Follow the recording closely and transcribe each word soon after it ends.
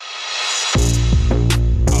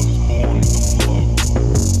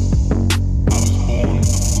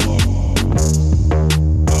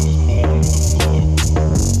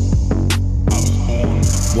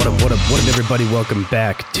everybody. Welcome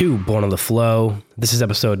back to Born on the Flow. This is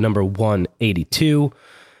episode number 182,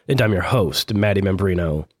 and I'm your host, Matty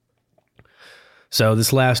Membrino. So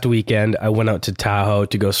this last weekend, I went out to Tahoe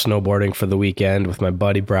to go snowboarding for the weekend with my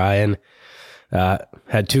buddy Brian.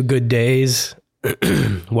 Had 2 good days.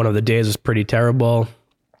 One of the days was pretty terrible.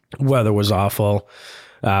 Weather was awful.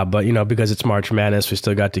 But, you know, because it's March Madness, we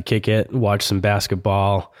still got to kick it, watch some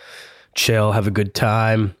basketball, chill, have a good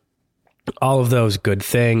time. All of those good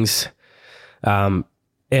things. And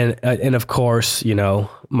of course, you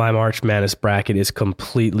know, my March Madness bracket is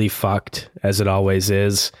completely fucked, as it always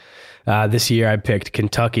is. This year I picked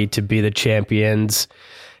Kentucky to be the champions,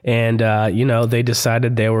 and, you know, they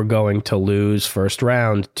decided they were going to lose first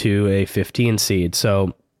round to a 15 seed.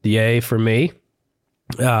 So, yay for me.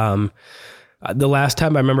 The last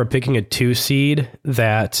time I remember picking a 2 seed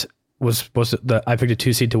that was supposed to, I picked a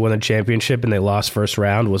 2 seed to win the championship and they lost first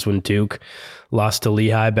round was when Duke lost to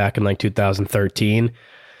Lehigh back in like 2013.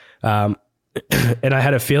 And I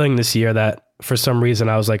had a feeling this year that for some reason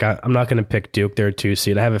I was like, I'm not going to pick Duke. They're a 2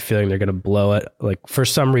 seed. I have a feeling they're going to blow it. Like for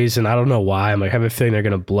some reason, I don't know why. I'm like, I have a feeling they're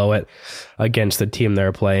going to blow it against the team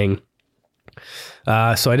they're playing.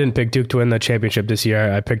 So I didn't pick Duke to win the championship this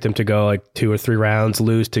year. I picked them to go like 2 or 3 rounds,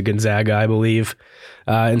 lose to Gonzaga, I believe.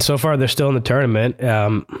 And so far they're still in the tournament.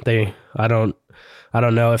 I don't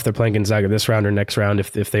know if they're playing Gonzaga this round or next round,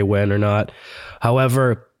 if they win or not.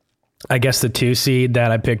 However, I guess the 2 seed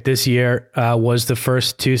that I picked this year was the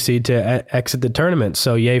first 2 seed to exit the tournament.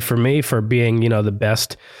 So yay for me for being, you know, the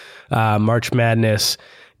best March Madness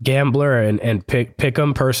gambler and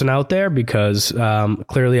pick'em person out there, because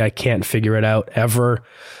clearly I can't figure it out ever.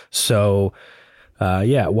 So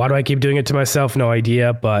yeah, why do I keep doing it to myself? No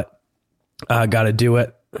idea, but I gotta do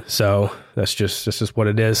it. So that's just what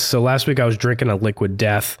it is. So last week I was drinking a Liquid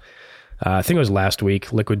Death. I think it was last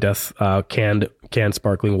week, Liquid Death canned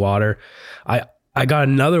sparkling water. I got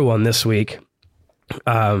another one this week.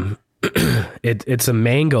 It's a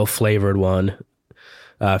mango flavored one.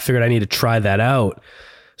 Figured I need to try that out.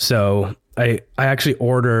 So I actually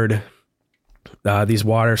ordered these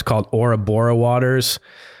waters called Ora Bora waters.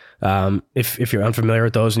 If you're unfamiliar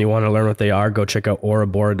with those and you want to learn what they are, go check out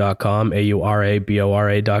aurabora.com,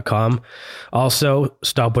 AURABORA.com. Also,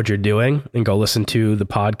 stop what you're doing and go listen to the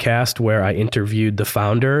podcast where I interviewed the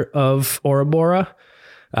founder of Ora Bora.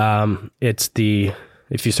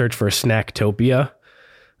 If you search for Snacktopia,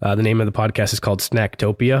 the name of the podcast is called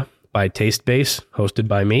Snacktopia by Taste Base, hosted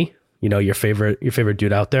by me. You know, your favorite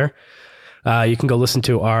dude out there. You can go listen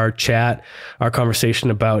to our chat, our conversation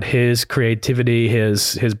about his creativity,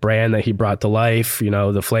 his brand that he brought to life, you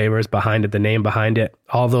know, the flavors behind it, the name behind it,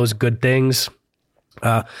 all those good things.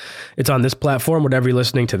 It's on this platform, whatever you're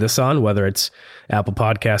listening to this on, whether it's Apple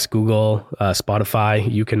Podcasts, Google,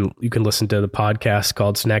 Spotify, you can listen to the podcast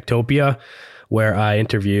called Snacktopia, where I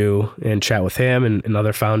interview and chat with him and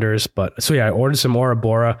other founders. But so yeah, I ordered some Ora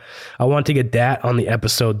Bora. I want to get that on the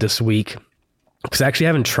episode this week, because I actually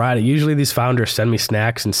haven't tried it. Usually these founders send me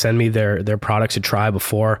snacks and send me their products to try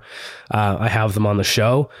before I have them on the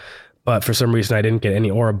show. But for some reason I didn't get any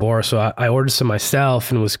Ora Bora. So I ordered some myself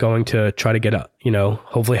and was going to try to get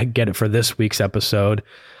hopefully get it for this week's episode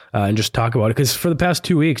and just talk about it. Because for the past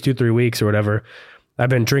 2-3 weeks or whatever, I've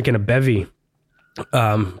been drinking a bevy.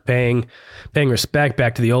 Paying respect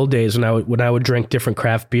back to the old days when I would drink different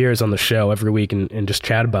craft beers on the show every week and just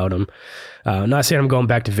chat about them. Not saying I'm going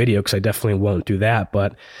back to video, because I definitely won't do that,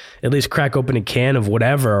 but at least crack open a can of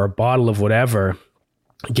whatever or a bottle of whatever,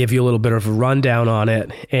 give you a little bit of a rundown on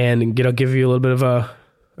it, and give you a little bit of a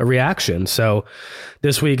reaction. So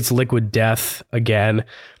this week it's Liquid Death again,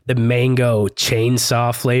 the mango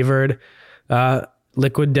chainsaw flavored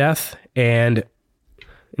Liquid Death. And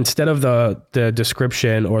instead of the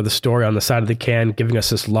description or the story on the side of the can giving us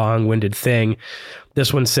this long-winded thing,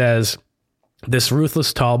 this one says, "This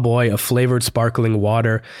ruthless tall boy of flavored sparkling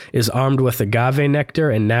water is armed with agave nectar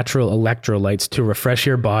and natural electrolytes to refresh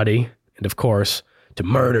your body and, of course, to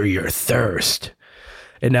murder your thirst."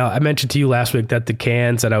 And now I mentioned to you last week that the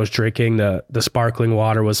cans that I was drinking, the sparkling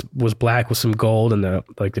water was black with some gold and the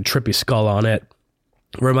trippy skull on it.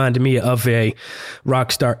 Reminded me of a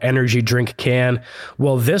Rockstar energy drink can.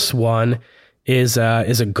 Well, this one is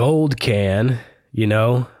a gold can, you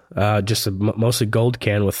know, just a mostly gold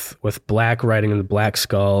can with black writing in the black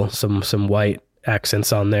skull, some white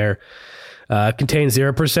accents on there. Contains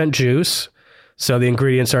 0% juice. So the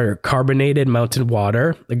ingredients are carbonated mountain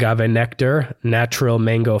water, agave nectar, natural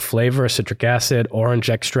mango flavor, citric acid, orange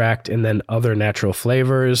extract, and then other natural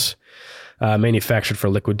flavors. manufactured for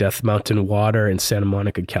Liquid Death Mountain Water in Santa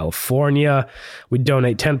Monica, California. We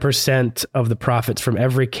donate 10% of the profits from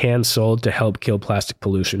every can sold to help kill plastic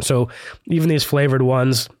pollution. So even these flavored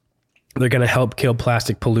ones, they're going to help kill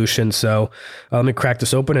plastic pollution. So let me crack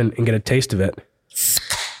this open and get a taste of it.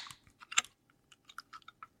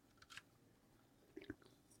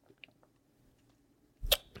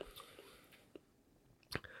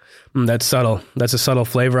 That's subtle. That's a subtle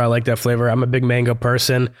flavor. I like that flavor. I'm a big mango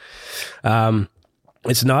person.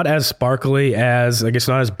 It's not as sparkly as, like, it's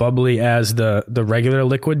not as bubbly as the regular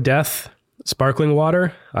Liquid Death sparkling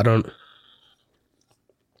water. I don't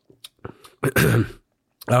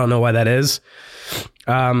know why that is.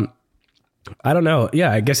 I don't know.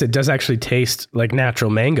 Yeah, I guess it does actually taste like natural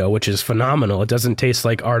mango, which is phenomenal. It doesn't taste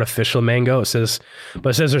like artificial mango. It says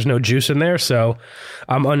there's no juice in there. So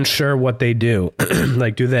I'm unsure what they do.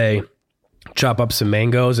 Like, do they chop up some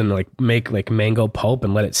mangoes and like make like mango pulp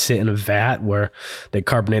and let it sit in a vat where they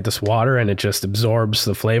carbonate this water and it just absorbs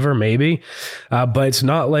the flavor? Maybe. But it's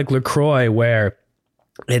not like LaCroix where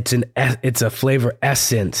it's a flavor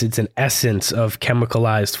essence. It's an essence of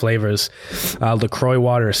chemicalized flavors. LaCroix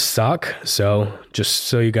waters suck. So just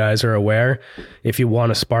so you guys are aware, if you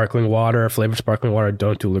want a sparkling water, a flavored sparkling water,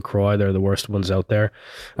 don't do LaCroix. They're the worst ones out there.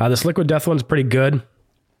 This Liquid Death one's pretty good.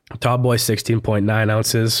 Tall Boy, 16.9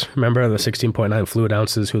 ounces. Remember the 16.9 fluid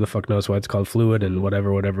ounces? Who the fuck knows why it's called fluid and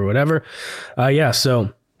whatever. Yeah,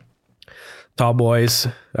 so Tall Boys,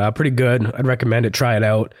 pretty good. I'd recommend it. Try it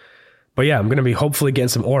out. But yeah, I'm going to be hopefully getting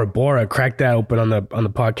some Ora Bora, crack that open on the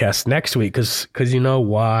podcast next week because you know,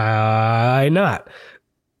 why not?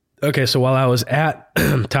 Okay, so while I was at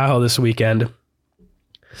Tahoe this weekend,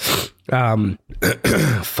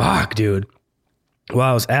 fuck, dude.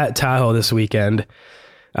 While I was at Tahoe this weekend,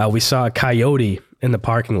 we saw a coyote in the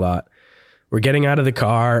parking lot. We're getting out of the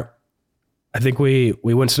car. I think we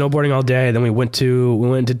went snowboarding all day. Then we went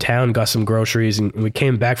into town, got some groceries, and we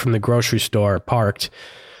came back from the grocery store, parked.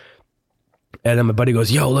 And then my buddy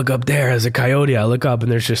goes, yo, look up there. There's a coyote. I look up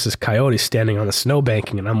and there's just this coyote standing on the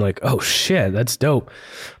snowbanking. And I'm like, oh shit, that's dope.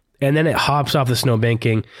 And then it hops off the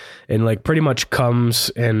snowbanking and like pretty much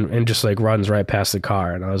comes and just like runs right past the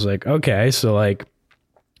car. And I was like, okay, so like,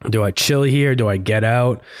 do I chill here? Do I get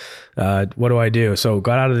out? What do I do? So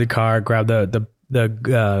got out of the car, grabbed grabbed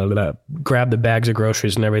the bags of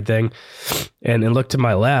groceries and everything, and looked to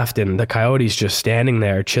my left, and the coyote's just standing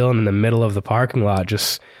there, chilling in the middle of the parking lot,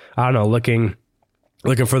 just, I don't know, looking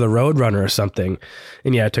for the Roadrunner or something.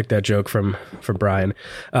 And yeah, I took that joke from Brian.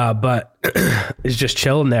 But it's just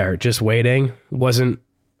chilling there, just waiting. Wasn't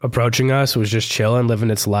approaching us, was just chilling,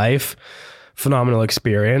 living its life. Phenomenal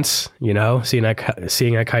experience, you know, seeing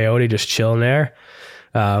a coyote just chilling there.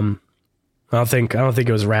 I don't think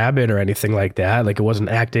it was rabid or anything like that. Like, it wasn't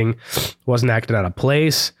acting out of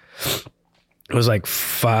place. It was like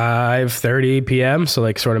 5:30 p.m. So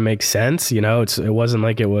like sort of makes sense. You know, it wasn't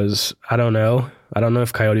like it was, I don't know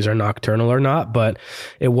if coyotes are nocturnal or not, but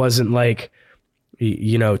it wasn't like,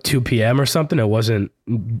 you know, 2 p.m. or something. It wasn't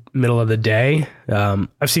middle of the day.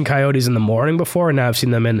 I've seen coyotes in the morning before, and now I've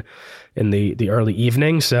seen them in the early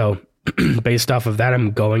evening. So based off of that,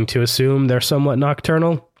 I'm going to assume they're somewhat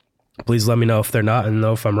nocturnal. Please let me know if they're not and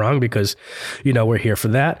know if I'm wrong, because, you know, we're here for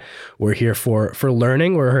that. We're here for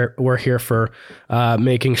learning. We're here for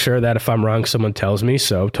making sure that if I'm wrong, someone tells me.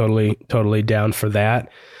 So totally down for that.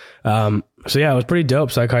 So yeah, it was pretty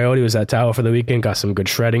dope. So Coyote was at Tahoe for the weekend, got some good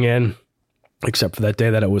shredding in, except for that day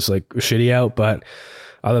that it was like shitty out. But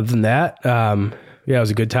other than that, yeah, it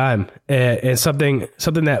was a good time. And something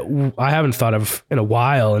that I haven't thought of in a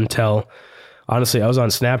while until, honestly, I was on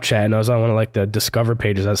Snapchat, and I was on one of like the Discover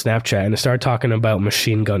pages on Snapchat, and I started talking about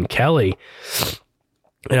Machine Gun Kelly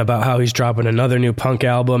and about how he's dropping another new punk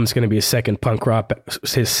album. It's going to be his second punk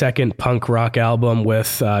rock album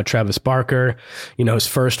with Travis Barker. You know, his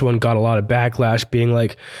first one got a lot of backlash, being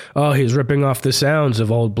like, oh, he's ripping off the sounds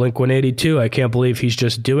of old Blink-182. I can't believe he's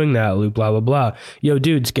just doing that, blah, blah, blah. Yo,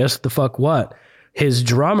 dudes, guess the fuck what? His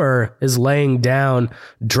drummer is laying down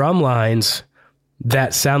drum lines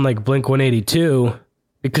that sound like Blink-182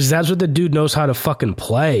 because that's what the dude knows how to fucking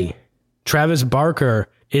play. Travis Barker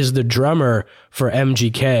is the drummer for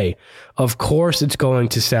MGK. Of course it's going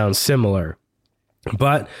to sound similar,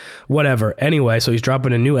 but whatever. Anyway, so he's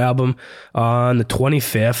dropping a new album on the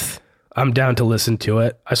 25th. I'm down to listen to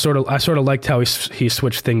it. I sort of liked how he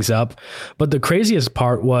switched things up, but the craziest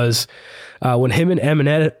part was when him and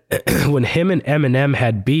Eminem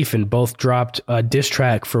had beef and both dropped a diss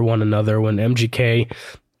track for one another. When MGK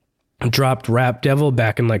dropped Rap Devil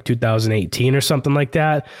back in like 2018 or something like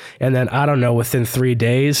that, and then I don't know, within 3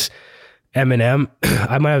 days, Eminem,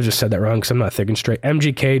 I might have just said that wrong because I'm not thinking straight.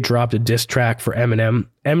 MGK dropped a diss track for Eminem.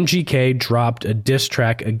 MGK dropped a diss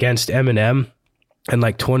track against Eminem in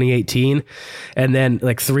like 2018. And then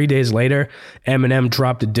like 3 days later, Eminem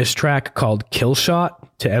dropped a diss track called Kill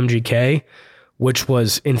Shot to MGK, which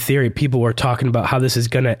was, in theory, people were talking about how this is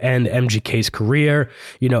going to end MGK's career.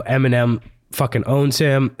 You know, Eminem fucking owns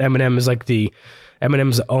him. Eminem's the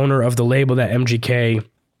owner of the label that MGK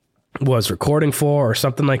was recording for or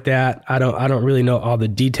something like that. I don't really know all the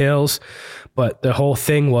details, but the whole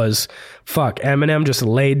thing was, fuck, Eminem just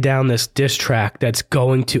laid down this diss track that's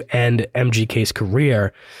going to end MGK's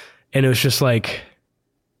career. And it was just like,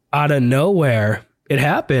 out of nowhere, it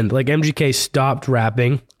happened. Like, MGK stopped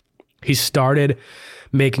rapping. He started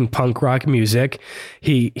making punk rock music.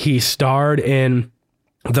 He starred in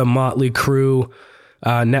the Motley Crue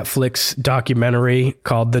Netflix documentary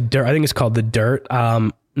called The Dirt. I think it's called The Dirt.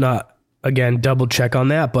 Not, again, double check on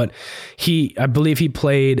that, but I believe he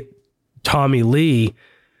played Tommy Lee.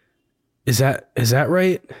 Is that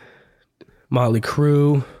right? Motley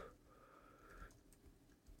Crue,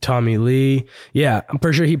 Tommy Lee. Yeah, I'm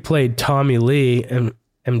pretty sure he played Tommy Lee. And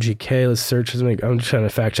MGK, let's search. I'm just trying to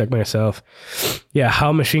fact check myself. Yeah,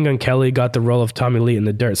 how Machine Gun Kelly got the role of Tommy Lee in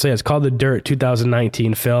The Dirt. So yeah, it's called The Dirt,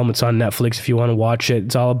 2019 film. It's on Netflix if you want to watch it.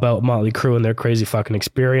 It's all about Motley Crue and their crazy fucking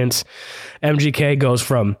experience. MGK goes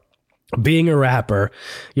from being a rapper,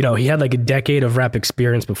 you know, he had like a decade of rap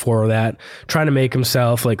experience before that, trying to make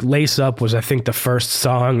himself, like Lace Up was, I think, the first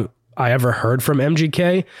song I ever heard from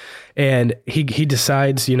MGK. And he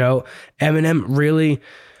decides, you know, Eminem really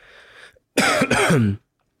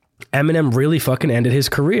fucking ended his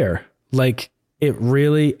career. Like, it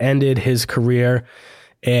really ended his career.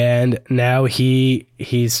 And now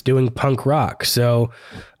he's doing punk rock. So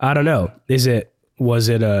I don't know. Was it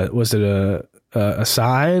a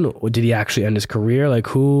sign, or did he actually end his career? Like,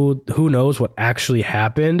 who knows what actually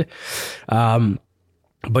happened?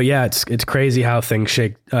 But yeah, it's crazy how things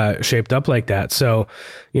shaped up like that. So,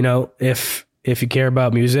 you know, if you care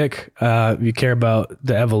about music, you care about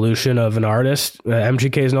the evolution of an artist,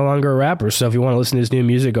 MGK is no longer a rapper. So if you want to listen to his new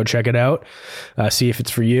music, go check it out. See if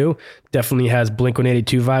it's for you. Definitely has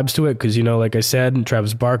Blink-182 vibes to it. Cause, you know, like I said,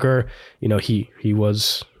 Travis Barker, you know, he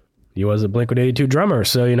was a Blink-182 drummer.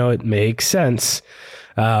 So, you know, it makes sense.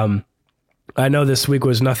 I know this week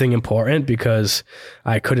was nothing important because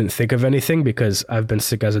I couldn't think of anything because I've been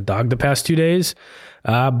sick as a dog the past 2 days.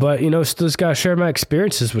 But, you know, still just got to share my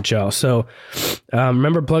experiences with y'all. So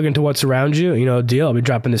remember, plug into what's around you. You know, deal. I'll be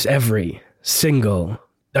dropping this every single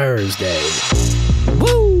Thursday.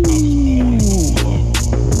 Woo!